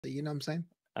You know what I'm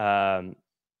saying?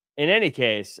 In any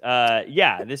case,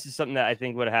 yeah, this is something that I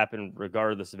think would have happened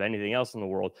regardless of anything else in the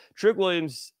world. Trick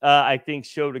Williams, I think,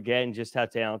 showed again just how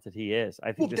talented he is.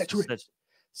 I think this was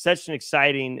such an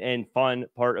exciting and fun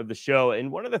part of the show.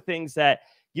 And one of the things that,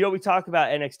 we talk about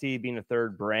NXT being a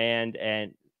third brand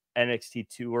and NXT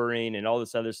touring and all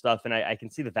this other stuff, and I can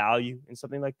see the value in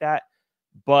something like that.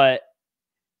 But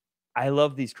I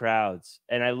love these crowds,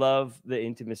 and I love the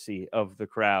intimacy of the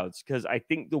crowds, because I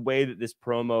think the way that this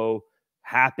promo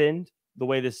happened, the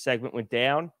way this segment went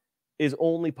down, is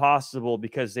only possible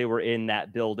because they were in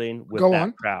that building with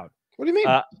that crowd. What do you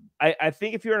mean? I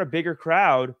think if you're in a bigger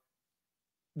crowd,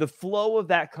 the flow of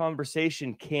that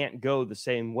conversation can't go the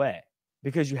same way,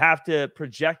 because you have to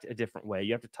project a different way.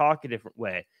 You have to talk a different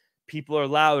way. People are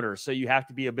louder, so you have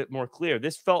to be a bit more clear.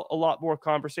 This felt a lot more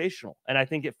conversational, and I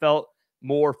think it felt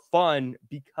more fun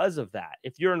because of that.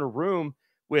 If you're in a room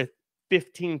with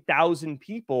 15,000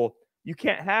 people, you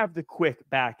can't have the quick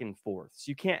back and forths.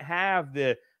 You can't have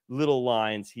the little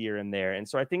lines here and there. And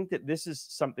so I think that this is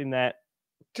something that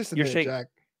just a minute, Jack.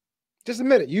 Just a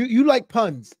minute. You like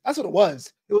puns. That's what it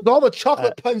was. It was all the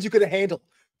chocolate puns you could have handled.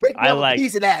 Break me a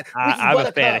piece of that. I'm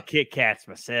a fan of Kit Kats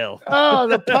myself. Oh,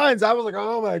 the puns. I was like,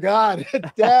 oh my God.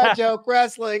 Dad joke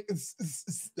wrestling.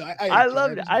 I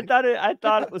loved it. I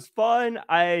thought it was fun.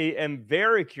 I am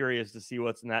very curious to see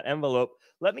what's in that envelope.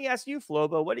 Let me ask you,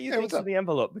 Flobo, what do you think's in the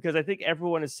envelope? Because I think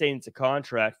everyone is saying it's a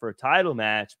contract for a title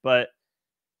match, but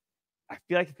I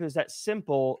feel like if it was that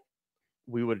simple,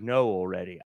 we would know already.